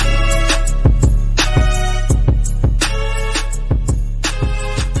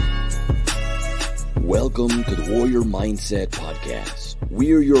Mindset Podcast.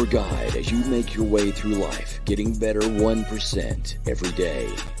 We're your guide as you make your way through life, getting better 1% every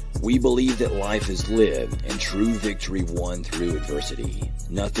day. We believe that life is lived and true victory won through adversity.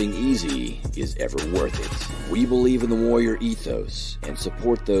 Nothing easy is ever worth it. We believe in the warrior ethos and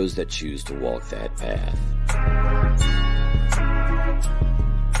support those that choose to walk that path.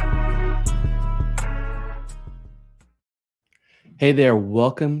 Hey there,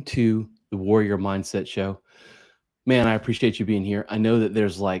 welcome to the Warrior Mindset Show. Man, I appreciate you being here. I know that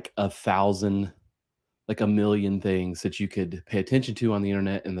there's like a million things that you could pay attention to on the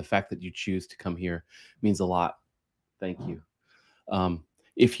internet, and the fact that you choose to come here means a lot. Thank you.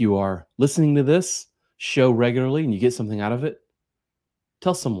 If you are listening to this show regularly and you get something out of it,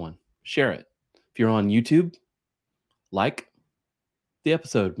 tell someone, share it. If you're on YouTube, like the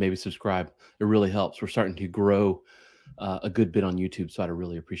episode, maybe subscribe. It really helps. We're starting to grow a good bit on YouTube, so I'd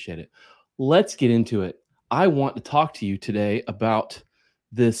really appreciate it. Let's get into it. I want to talk to you today about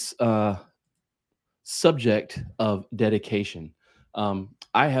this subject of dedication.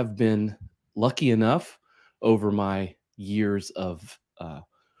 I have been lucky enough over my years of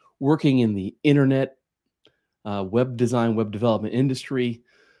working in the internet, web design, web development industry,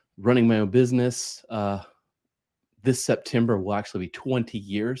 running my own business. This September will actually be 20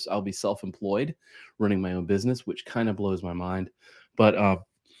 years. I'll be self-employed running my own business, which kind of blows my mind. But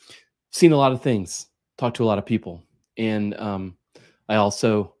seen a lot of things, talked to a lot of people. And I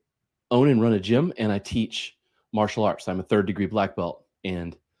also own and run a gym, and I teach martial arts. I'm a 3rd degree black belt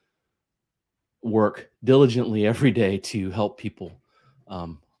and work diligently every day to help people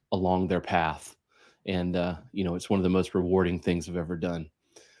along their path. And, it's one of the most rewarding things I've ever done.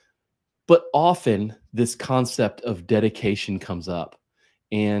 But often this concept of dedication comes up,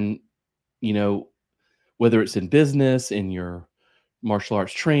 and, whether it's in business, in your martial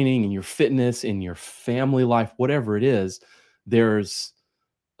arts training, in your fitness, in your family life, whatever it is, there's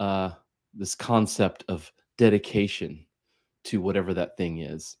this concept of dedication to whatever that thing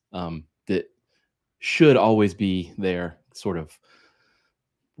is, that should always be there, sort of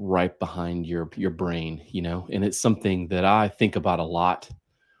right behind your brain, and it's something that I think about a lot,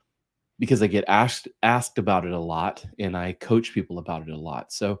 because I get asked about it a lot, and I coach people about it a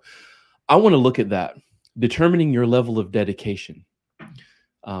lot. So I want to look at that. Determining your level of dedication.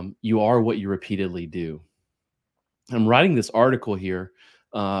 You are what you repeatedly do. I'm writing this article here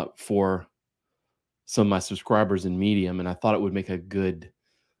for some of my subscribers in Medium, and I thought it would make a good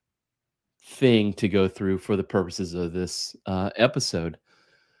thing to go through for the purposes of this episode.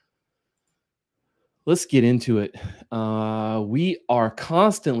 Let's get into it. We are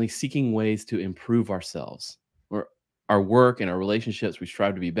constantly seeking ways to improve ourselves, or our work and our relationships. We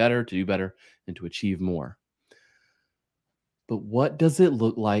strive to be better, to do better, and to achieve more. But what does it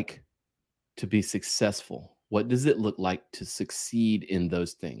look like to be successful? What does it look like to succeed in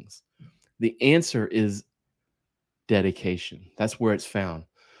those things? The answer is dedication. That's where it's found.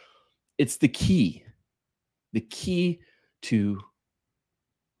 It's the key to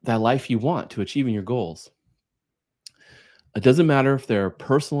that life you want, to achieving your goals. It doesn't matter if they're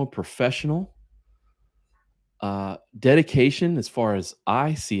personal, professional. Dedication, as far as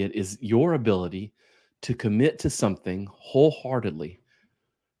I see it, is your ability to commit to something wholeheartedly,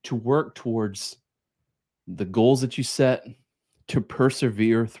 to work towards the goals that you set, to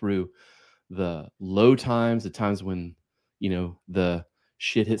persevere through the low times, the times when, the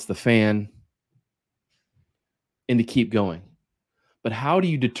shit hits the fan, and to keep going. But how do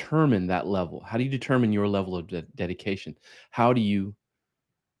you determine that level? How do you determine your level of dedication? How do you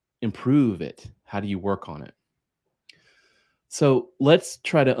improve it? How do you work on it? So let's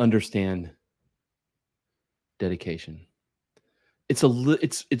try to understand dedication.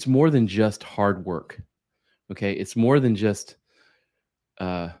 It's more than just hard work. Okay, it's more than just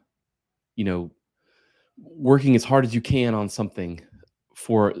working as hard as you can on something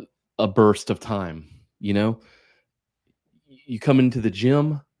for a burst of time. You come into the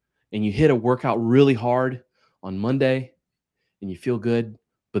gym and you hit a workout really hard on Monday and you feel good,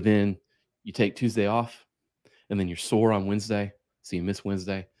 but then you take Tuesday off, and then you're sore on Wednesday, so you miss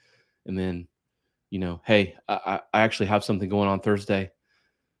Wednesday. And then, hey, I actually have something going on Thursday.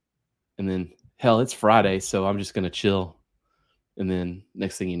 And then, hell, it's Friday, so I'm just going to chill. And then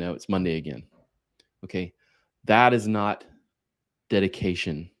next thing you know, it's Monday again. Okay, that is not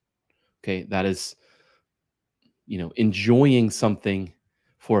dedication. Okay, that is, enjoying something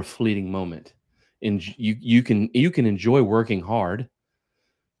for a fleeting moment. And you can enjoy working hard,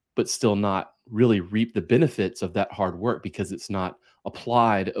 but still not really reap the benefits of that hard work, because it's not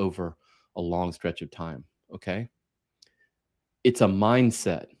applied over a long stretch of time. Okay, it's a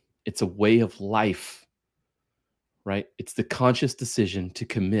mindset. It's a way of life. right? It's the conscious decision to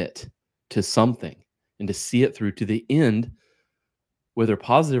commit to something and to see it through to the end, whether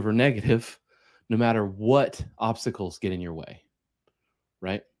positive or negative, no matter what obstacles get in your way,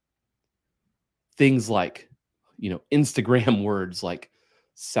 right? Things like, Instagram words like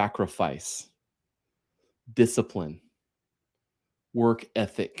sacrifice, discipline, work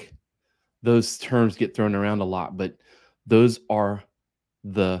ethic. Those terms get thrown around a lot, but those are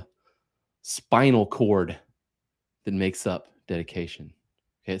the spinal cord that makes up dedication.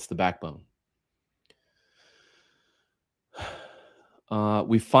 Okay, it's the backbone.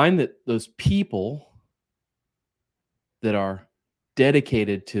 We find that those people that are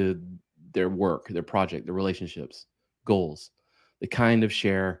dedicated to their work, their project, their relationships, goals, they kind of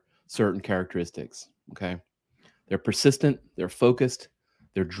share certain characteristics. Okay, they're persistent, they're focused,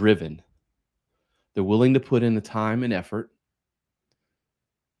 they're driven, they're willing to put in the time and effort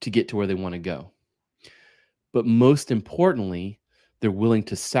to get to where they want to go. But most importantly, they're willing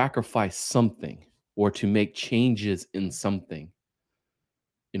to sacrifice something or to make changes in something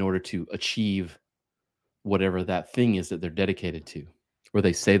in order to achieve whatever that thing is that they're dedicated to or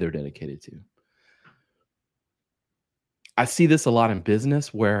they say they're dedicated to. I see this a lot in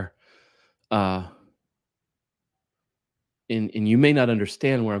business where uh and you may not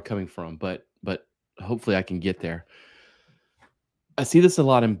understand where I'm coming from, but hopefully I can get there. I see this a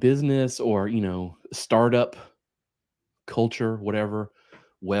lot in business or, startup culture, whatever,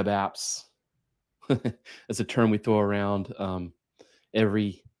 web apps. That's a term we throw around.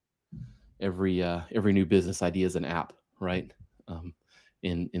 Every every new business idea is an app, right? Um,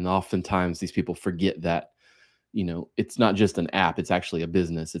 and oftentimes these people forget that it's not just an app; it's actually a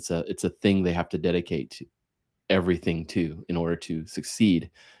business. It's a thing they have to dedicate to everything to in order to succeed.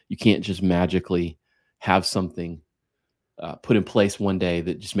 You can't just magically have something put in place one day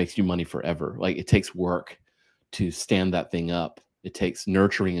that just makes you money forever. Like it takes work to stand that thing up. It takes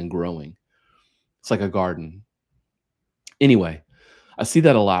nurturing and growing. It's like a garden. Anyway, I see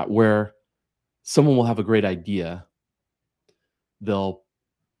that a lot where someone will have a great idea. They'll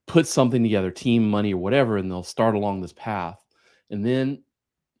put something together, team, money, or whatever, and they'll start along this path. And then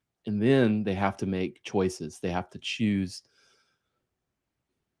they have to make choices. They have to choose,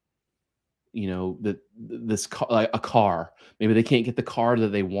 that this car, like a car. Maybe they can't get the car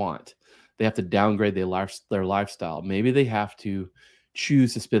that they want. They have to downgrade their lifestyle. Maybe they have to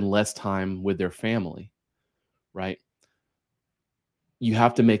choose to spend less time with their family, right? You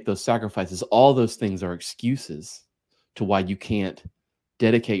have to make those sacrifices. All those things are excuses to why you can't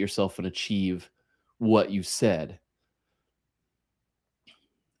dedicate yourself and achieve what you said.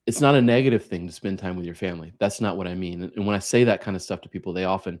 It's not a negative thing to spend time with your family. That's not what I mean. And when I say that kind of stuff to people, they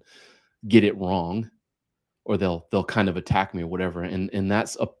often get it wrong or they'll kind of attack me or whatever. And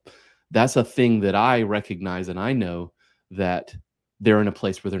that's a thing that I recognize and I know that they're in a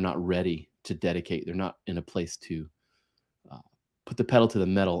place where they're not ready to dedicate. They're not in a place to put the pedal to the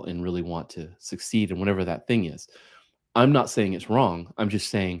metal and really want to succeed in whatever that thing is. I'm not saying it's wrong. I'm just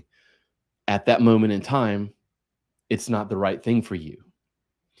saying at that moment in time, it's not the right thing for you.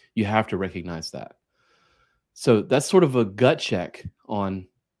 You have to recognize that. So that's sort of a gut check on,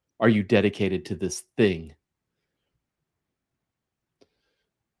 are you dedicated to this thing?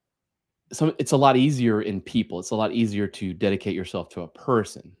 It's a lot easier in people. It's a lot easier to dedicate yourself to a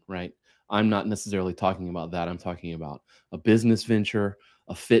person, right? I'm not necessarily talking about that. I'm talking about a business venture,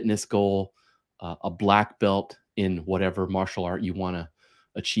 a fitness goal, a black belt in whatever martial art you want to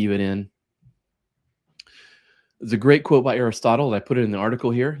achieve it in. There's a great quote by Aristotle, and I put it in the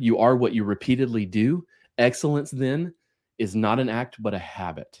article here. You are what you repeatedly do. Excellence, then, is not an act, but a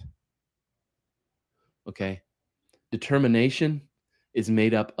habit. Okay? Determination is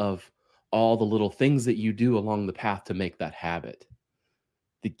made up of all the little things that you do along the path to make that habit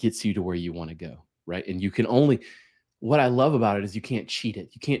that gets you to where you want to go, right? And you can only, what I love about it is you can't cheat it.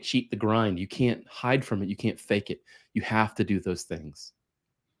 You can't cheat the grind. You can't hide from it. You can't fake it. You have to do those things.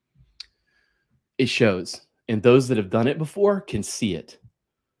 It shows. And those that have done it before can see it.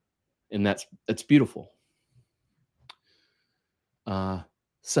 And that's beautiful.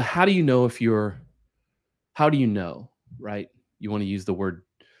 So how do you know how do you know, right? You want to use the word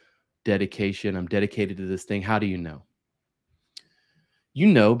dedication. I'm dedicated to this thing. How do you know? You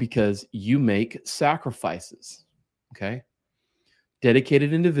know because you make sacrifices, okay?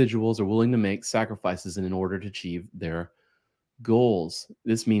 Dedicated individuals are willing to make sacrifices in order to achieve their goals.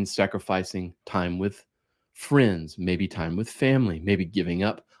 This means sacrificing time with friends, maybe time with family, maybe giving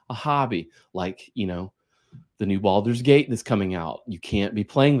up a hobby like, the new Baldur's Gate that's coming out. You can't be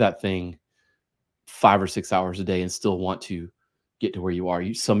playing that thing 5 or 6 hours a day and still want to get to where you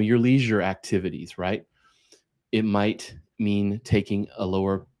are. Some of your leisure activities, right? It might mean taking a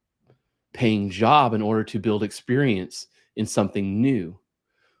lower paying job in order to build experience in something new.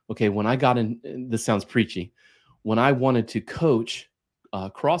 Okay, when I got in, and this sounds preachy, when I wanted to coach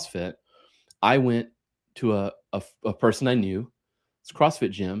CrossFit, I went to a person I knew, it's a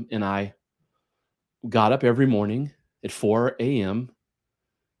CrossFit gym, and I got up every morning at 4 a.m.,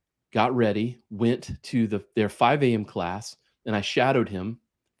 got ready, went to their 5 a.m. class, and I shadowed him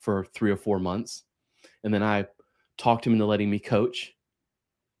for 3 or 4 months. And then I talked him into letting me coach.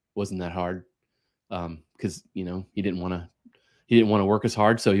 Wasn't that hard, because he didn't want to work as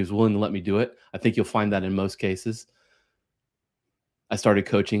hard, so he was willing to let me do it. I think you'll find that in most cases. I started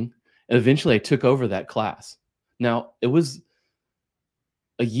coaching, and eventually I took over that class. Now, it was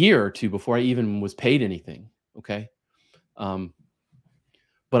a year or two before I even was paid anything. Okay. Um,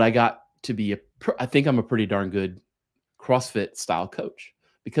 but I got to be I think I'm a pretty darn good CrossFit style coach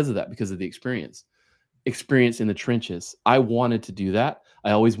because of that, because of the experience in the trenches. I wanted to do that.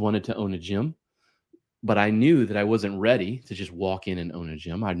 I always wanted to own a gym, but I knew that I wasn't ready to just walk in and own a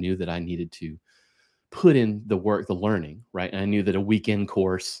gym. I knew that I needed to put in the work, the learning, right? And I knew that a weekend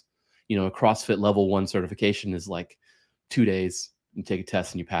course, a CrossFit level 1 certification is like 2 days. You take a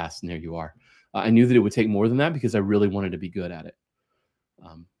test and you pass, and there you are. I knew that it would take more than that because I really wanted to be good at it.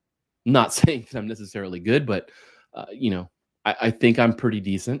 Not saying that I'm necessarily good, but I think I'm pretty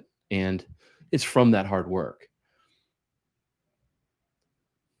decent, and it's from that hard work.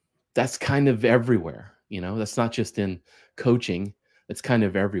 That's kind of everywhere. That's not just in coaching. It's kind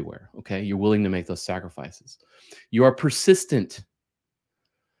of everywhere. Okay. You're willing to make those sacrifices. You are persistent.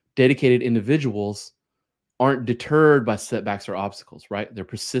 Dedicated individuals aren't deterred by setbacks or obstacles, right? They're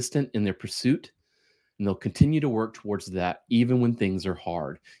persistent in their pursuit, and they'll continue to work towards that even when things are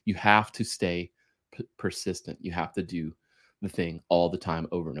hard. You have to stay persistent. You have to do the thing all the time,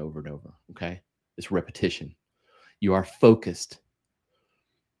 over and over and over. Okay. It's repetition. You are focused.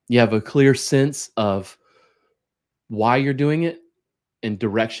 You have a clear sense of why you're doing it and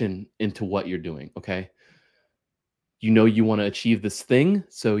direction into what you're doing. Okay. You want to achieve this thing,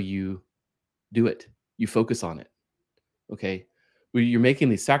 so you do it. You focus on it. Okay. When you're making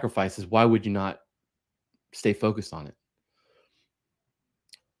these sacrifices, why would you not stay focused on it?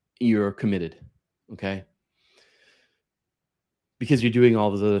 You're committed. Okay. Because you're doing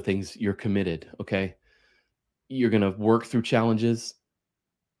all those other things, you're committed. Okay. You're going to work through challenges.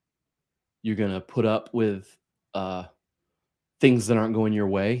 You're going to put up with things that aren't going your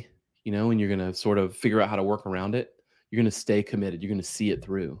way, and you're going to sort of figure out how to work around it. You're going to stay committed. You're going to see it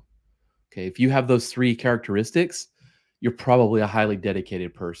through. Okay. If you have those 3 characteristics, you're probably a highly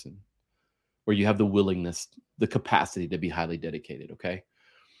dedicated person, or you have the willingness, the capacity to be highly dedicated. Okay.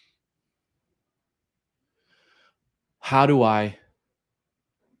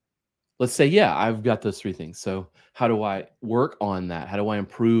 Let's say, yeah, I've got those 3 things. So how do I work on that? How do I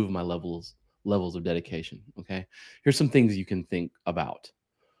improve my levels of dedication? Okay. Here's some things you can think about.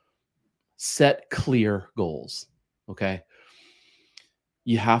 Set clear goals. Okay.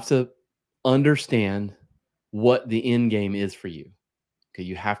 You have to understand what the end game is for you. Okay.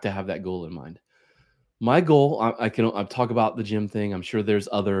 You have to have that goal in mind. My goal, I talk about the gym thing. I'm sure there's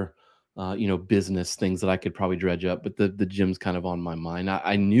other, business things that I could probably dredge up, but the gym's kind of on my mind.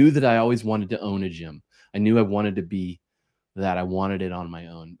 I knew that I always wanted to own a gym. I knew I wanted to be that. I wanted it on my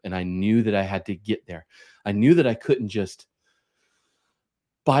own, and I knew that I had to get there. I knew that I couldn't just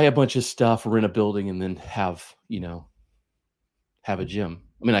buy a bunch of stuff, rent a building, and then have a gym.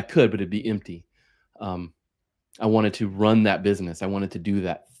 I mean, I could, but it'd be empty. I wanted to run that business. I wanted to do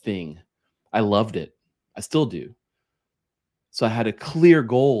that thing. I loved it. I still do. So I had a clear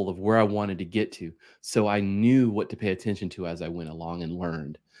goal of where I wanted to get to. So I knew what to pay attention to as I went along and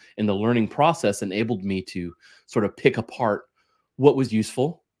learned. And the learning process enabled me to sort of pick apart what was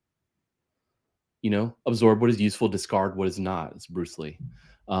useful, absorb what is useful, discard what is not. It's Bruce Lee.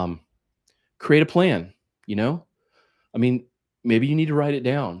 Create a plan, I mean, maybe you need to write it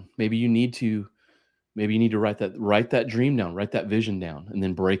down. Maybe you need to write that dream down, write that vision down, and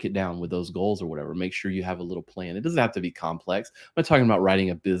then break it down with those goals or whatever. Make sure you have a little plan. It doesn't have to be complex. I'm not talking about writing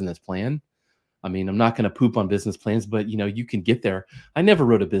a business plan. I mean, I'm not going to poop on business plans, but you can get there. I never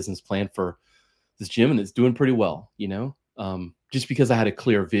wrote a business plan for this gym, and it's doing pretty well, just because I had a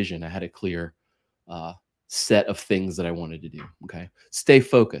clear vision. I had a clear set of things that I wanted to do. Okay. Stay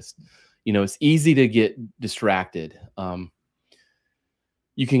focused. It's easy to get distracted.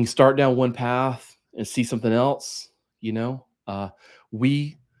 You can start down one path and see something else, so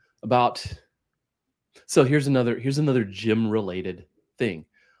here's another gym related thing.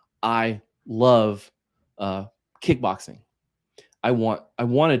 I love kickboxing. I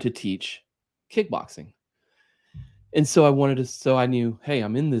wanted to teach kickboxing. And so so I knew, hey,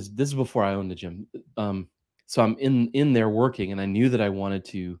 I'm in this is before I owned the gym. So I'm in there working, and I knew that I wanted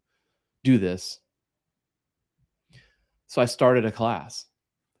to do this. So I started a class.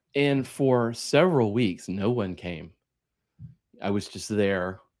 And for several weeks, no one came. I was just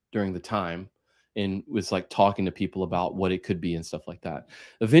there during the time and was like talking to people about what it could be and stuff like that.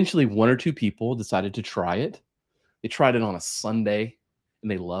 Eventually, one or two people decided to try it. They tried it on a Sunday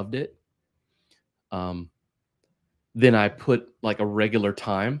and they loved it. Um, then I put like a regular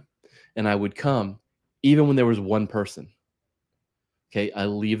time and I would come even when there was one person. Okay. I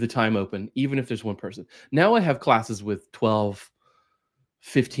leave the time open, even if there's one person. Now I have classes with 12,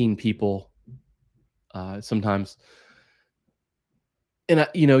 15 people sometimes. And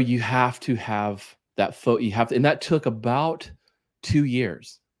you have to have that you have to, and that took about 2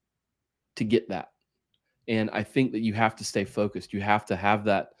 years to get that. And I think that you have to stay focused. You have to have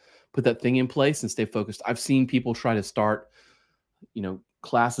that, put that thing in place and stay focused. I've seen people try to start,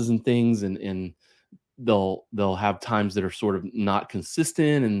 classes and things, and they'll have times that are sort of not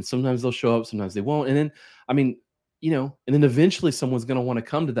consistent, and sometimes they'll show up, sometimes they won't. And then, I mean, and then eventually someone's going to want to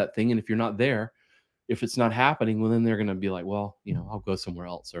come to that thing. And if you're not there, if it's not happening, well, then they're going to be like, well, I'll go somewhere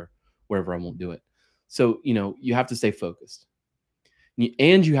else or wherever, I won't do it. So, you have to stay focused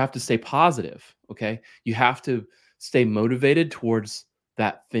and you have to stay positive. Okay. You have to stay motivated towards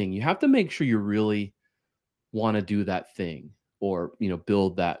that thing. You have to make sure you really want to do that thing, or,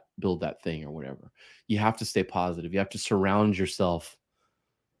 build that thing or whatever. You have to stay positive. You have to surround yourself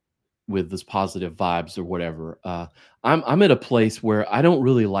with this positive vibes or whatever. I'm at a place where I don't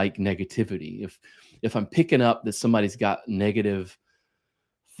really like negativity. If I'm picking up that somebody's got negative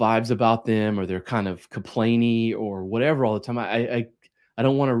vibes about them, or they're kind of complainy or whatever all the time, I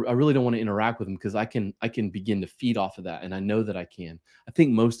don't want to. I really don't want to interact with them, because I can begin to feed off of that, and I know that I can. I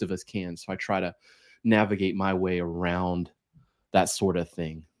think most of us can. So I try to navigate my way around that sort of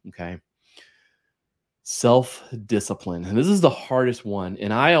thing. Okay. Self-discipline. And this is the hardest one.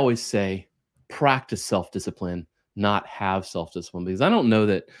 And I always say practice self-discipline, not have self-discipline, because I don't know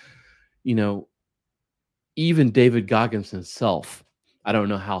that, you know, even David Goggins himself, I don't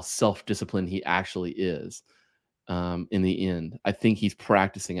know how self-disciplined he actually is in the end. I think he's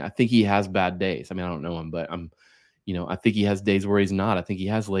practicing. I think he has bad days. I mean, I don't know him, but I think he has days where he's not. I think he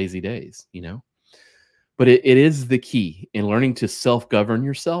has lazy days, but it is the key in learning to self-govern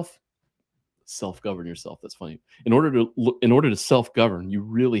yourself. That's funny. In order to self-govern, you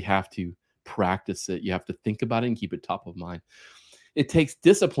really have to practice it. You have to think about it and keep it top of mind. It takes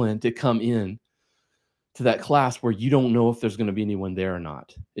discipline to come in to that class where you don't know if there's going to be anyone there or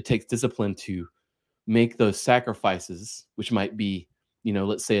not. It takes discipline to make those sacrifices, which might be,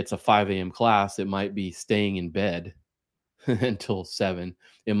 let's say it's a 5 a.m. class. It might be staying in bed until 7.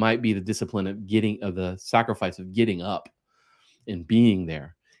 It might be the discipline of the sacrifice of getting up and being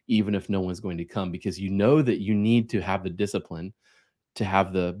there, even if no one's going to come, because you know that you need to have the discipline, to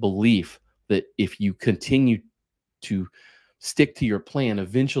have the belief that if you continue to stick to your plan,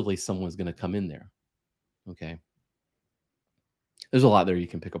 eventually someone's going to come in there. Okay. There's a lot there you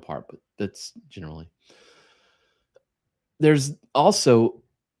can pick apart, but that's generally. There's also,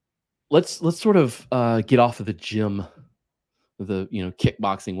 let's sort of get off of the gym, the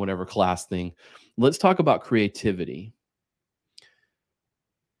kickboxing, whatever class thing. Let's talk about creativity.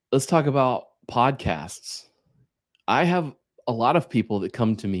 Let's talk about podcasts. I have a lot of people that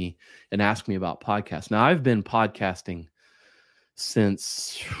come to me and ask me about podcasts. Now, I've been podcasting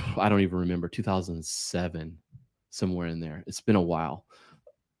since, I don't even remember, 2007, somewhere in there. It's been a while.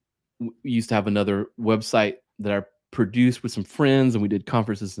 We used to have another website that I produced with some friends, and we did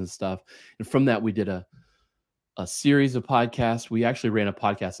conferences and stuff. And from that, we did a series of podcasts. We actually ran a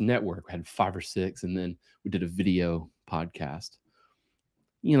podcast network. We had 5 or 6, and then we did a video podcast.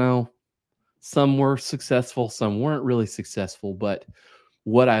 Some were successful, some weren't really successful. But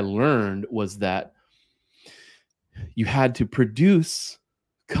what I learned was that you had to produce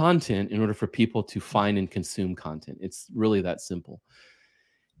content in order for people to find and consume content. It's really that simple.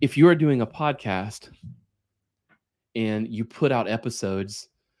 If you are doing a podcast and you put out episodes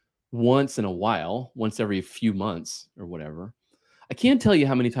once in a while, once every few months or whatever, I can't tell you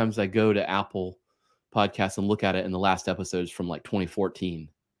how many times I go to Apple Podcasts and look at it, and the last episodes from like 2014,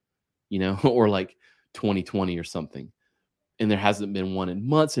 or like 2020 or something. And there hasn't been one in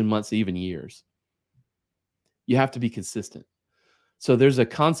months and months, even years. You have to be consistent. So there's a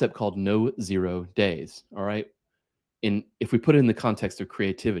concept called no zero days. All right. And if we put it in the context of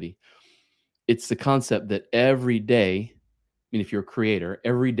creativity, it's the concept that every day, I mean, if you're a creator,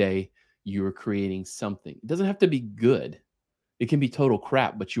 every day you are creating something. It doesn't have to be good. It can be total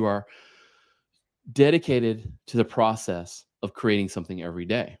crap, but you are dedicated to the process of creating something every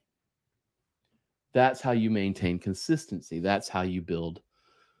day. That's how you maintain consistency. That's how you build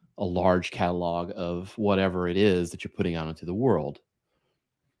a large catalog of whatever it is that you're putting out into the world.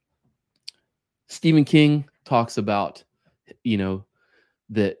 Stephen King talks about,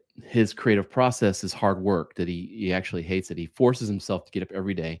 that his creative process is hard work, that he actually hates it. He forces himself to get up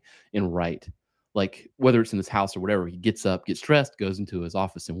every day and write. Like whether it's in his house or whatever, he gets up, gets dressed, goes into his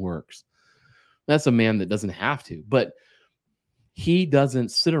office and works. That's a man that doesn't have to, but he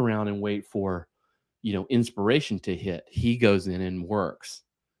doesn't sit around and wait for, inspiration to hit. He goes in and works,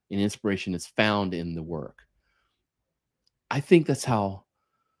 and inspiration is found in the work. I think that's how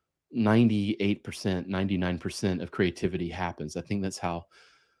 98%, 99% of creativity happens. I think that's how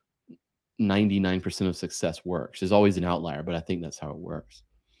 99% of success works. There's always an outlier, but I think that's how it works.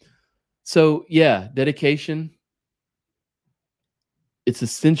 So, yeah, dedication, it's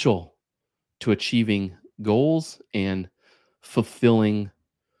essential to achieving goals and fulfilling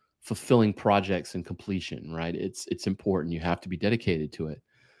projects and completion, right? It's important. You have to be dedicated to it.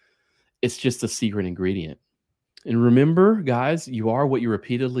 It's just a secret ingredient. And remember, guys, you are what you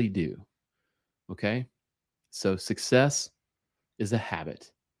repeatedly do. Okay? So success is a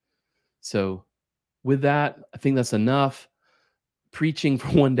habit. So with that, I think that's enough preaching for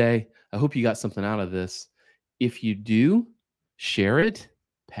one day. I hope you got something out of this. If you do, share it,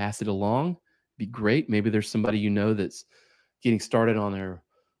 pass it along. Be great. Maybe there's somebody that's getting started on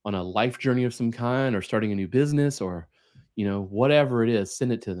a life journey of some kind, or starting a new business, or whatever it is.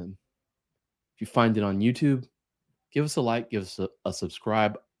 Send it to them. If you find it on YouTube, give us a like, give us a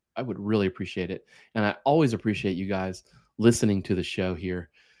subscribe. I would really appreciate it. And I always appreciate you guys listening to the show here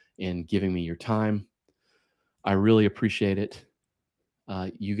and giving me your time. I really appreciate it.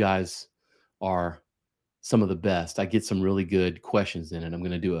 You guys are some of the best. I get some really good questions in, and I'm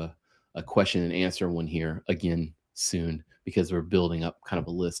going to do a question and answer one here again soon, because we're building up kind of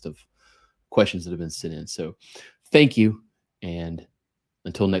a list of questions that have been sent in. So thank you. And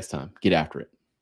until next time, get after it.